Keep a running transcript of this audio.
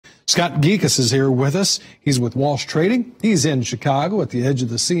Scott Gecas is here with us. He's with Walsh Trading. He's in Chicago at the edge of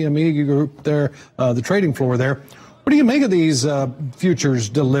the CME group there, the trading floor there. What do you make of these futures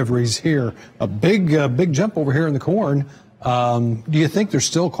deliveries here? A big jump over here in the corn. Do you think there's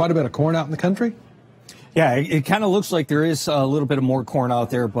still quite a bit of corn out in the country? Yeah, it kind of looks like there is a little bit of more corn out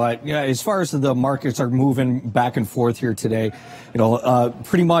there, but yeah, as far as the markets are moving back and forth here today,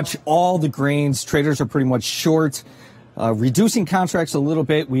 pretty much all the grains, traders are pretty much short, reducing contracts a little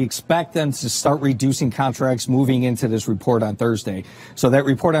bit. We expect them to start reducing contracts moving into this report on Thursday. So that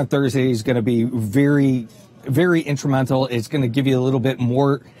report on Thursday is going to be very, very instrumental. It's going to give you a little bit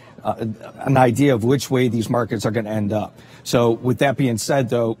more an idea of which way these markets are going to end up. So with that being said,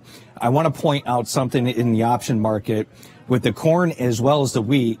 though, I want to point out something in the option market with the corn as well as the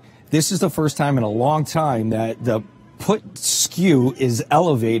wheat. This is the first time in a long time that the put skew is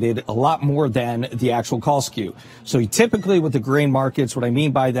elevated a lot more than the actual call skew. So typically with the grain markets, what I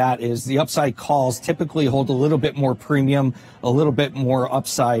mean by that is the upside calls typically hold a little bit more premium, a little bit more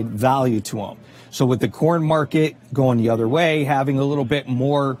upside value to them. So with the corn market going the other way, having a little bit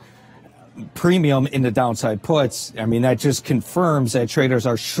more premium in the downside puts, I mean, that just confirms that traders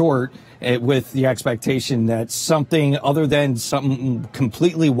are short with the expectation that something other than something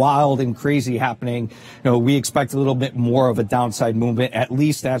completely wild and crazy happening, we expect a little bit more of a downside movement. At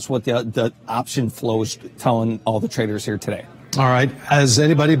least that's what the option flow is telling all the traders here today. All right. Has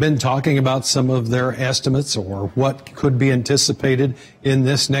anybody been talking about some of their estimates or what could be anticipated in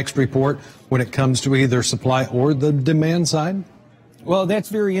this next report when it comes to either supply or the demand side? Well, that's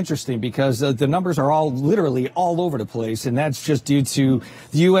very interesting because the numbers are all literally all over the place, and that's just due to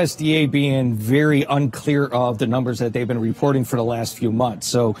the USDA being very unclear of the numbers that they've been reporting for the last few months.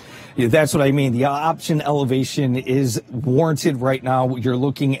 So that's what I mean. The option elevation is warranted right now. You're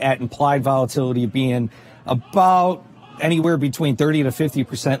looking at implied volatility being about anywhere between 30 to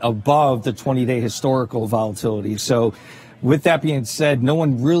 50% above the 20-day historical volatility. So with that being said, no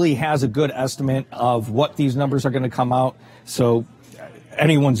one really has a good estimate of what these numbers are going to come out. So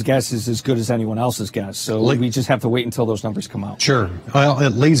anyone's guess is as good as anyone else's guess. So we just have to wait until those numbers come out. Sure. Well, it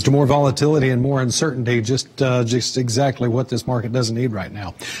leads to more volatility and more uncertainty, just exactly what this market doesn't need right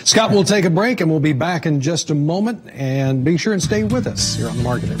now. Scott, we'll take a break, and we'll be back in just a moment. And be sure and stay with us here on the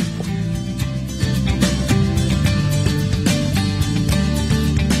Market Report.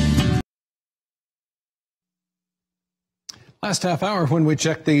 Last half hour, when we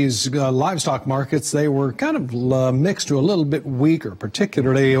checked these livestock markets, they were kind of mixed to a little bit weaker,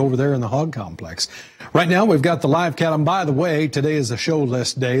 particularly over there in the hog complex. Right now, we've got the live cattle. And by the way, today is a show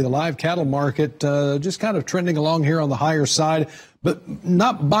list day. The live cattle market just kind of trending along here on the higher side, but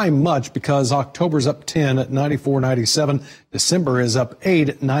not by much because October's up 10 at 94.97. December is up 8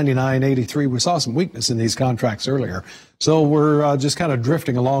 at 99.83. We saw some weakness in these contracts earlier. So we're just kind of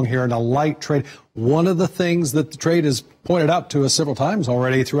drifting along here in a light trade. One of the things that the trade has pointed out to us several times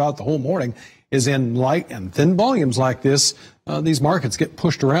already throughout the whole morning is in light and thin volumes like this, these markets get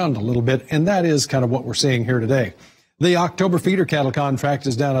pushed around a little bit, and that is kind of what we're seeing here today. The October feeder cattle contract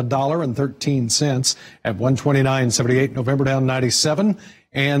is down $1.13 at 129.78. November down 97,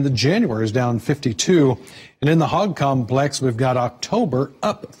 and the January is down 52. And in the hog complex, we've got October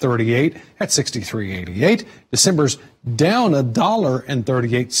up 38 at 63.88. December's down $1.38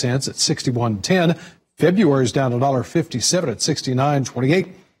 at 61.10. February's down $1.57 at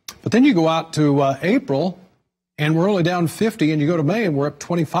 69.28. But then you go out to April, and we're only down 50, and you go to May, and we're up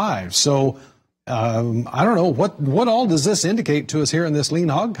 25. So I don't know, what all does this indicate to us here in this lean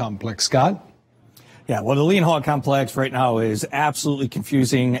hog complex, Scott? Yeah, well, the lean hog complex right now is absolutely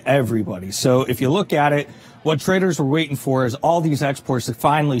confusing everybody. So if you look at it, what traders were waiting for is all these exports to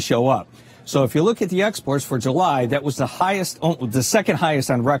finally show up. So if you look at the exports for July, that was the highest, the second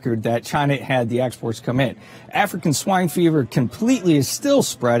highest on record that China had the exports come in. African swine fever completely is still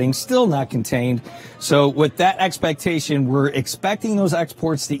spreading, still not contained. So with that expectation, we're expecting those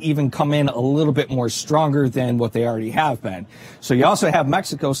exports to even come in a little bit more stronger than what they already have been. So you also have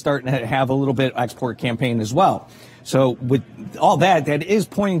Mexico starting to have a little bit of export campaign as well. So with all that, that is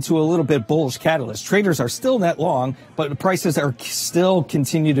pointing to a little bit bullish catalyst. Traders are still net long, but the prices are still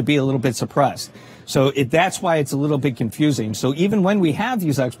continue to be a little bit suppressed. So that's why it's a little bit confusing. So even when we have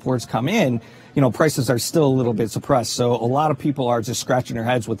these exports come in, prices are still a little bit suppressed. So a lot of people are just scratching their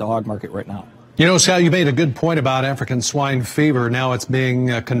heads with the hog market right now. Scott, you made a good point about African swine fever. Now it's being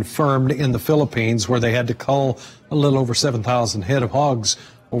confirmed in the Philippines, where they had to cull a little over 7,000 head of hogs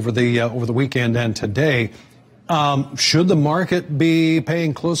over the weekend and today. Should the market be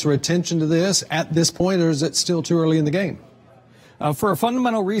paying closer attention to this at this point, or is it still too early in the game? For a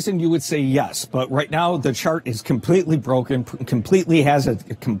fundamental reason, you would say yes. But right now, the chart is completely broken, completely has a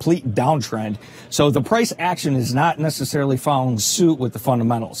complete downtrend. So the price action is not necessarily following suit with the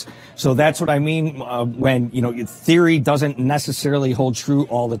fundamentals. So that's what I mean when, theory doesn't necessarily hold true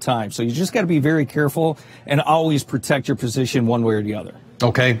all the time. So you just got to be very careful and always protect your position one way or the other.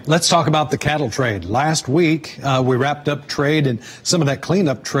 Okay, let's talk about the cattle trade. Last week, we wrapped up trade, and some of that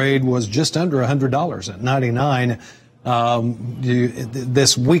cleanup trade was just under $100 at 99.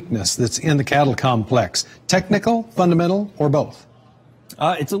 This weakness that's in the cattle complex, technical, fundamental, or both?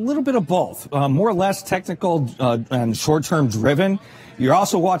 It's a little bit of both, more or less technical and short-term driven. You're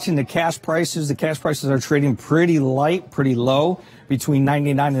also watching the cash prices. The cash prices are trading pretty light, pretty low, between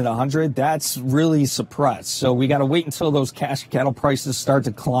 99 and 100. That's really suppressed. So we got to wait until those cash cattle prices start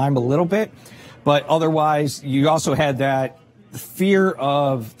to climb a little bit. But otherwise, you also had that fear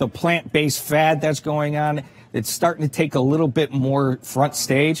of the plant-based fad that's going on. It's starting to take a little bit more front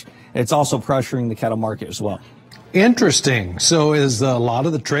stage. It's also pressuring the cattle market as well. Interesting. So is a lot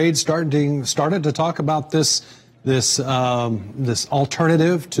of the trade started to talk about this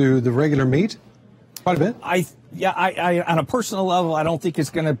alternative to the regular meat? Quite a bit. I on a personal level, I don't think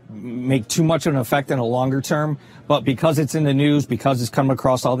it's going to make too much of an effect in a longer term. But because it's in the news, because it's coming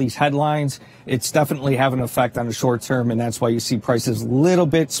across all these headlines, it's definitely having an effect on the short term. And that's why you see prices a little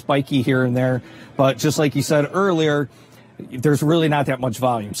bit spiky here and there. But just like you said earlier, there's really not that much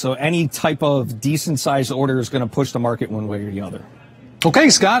volume. So any type of decent sized order is going to push the market one way or the other. Okay,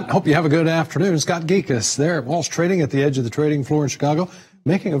 Scott, hope you have a good afternoon. Scott Gecas there at Walsh Trading at the edge of the trading floor in Chicago,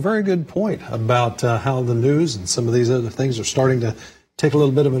 making a very good point about how the news and some of these other things are starting to take a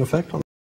little bit of an effect on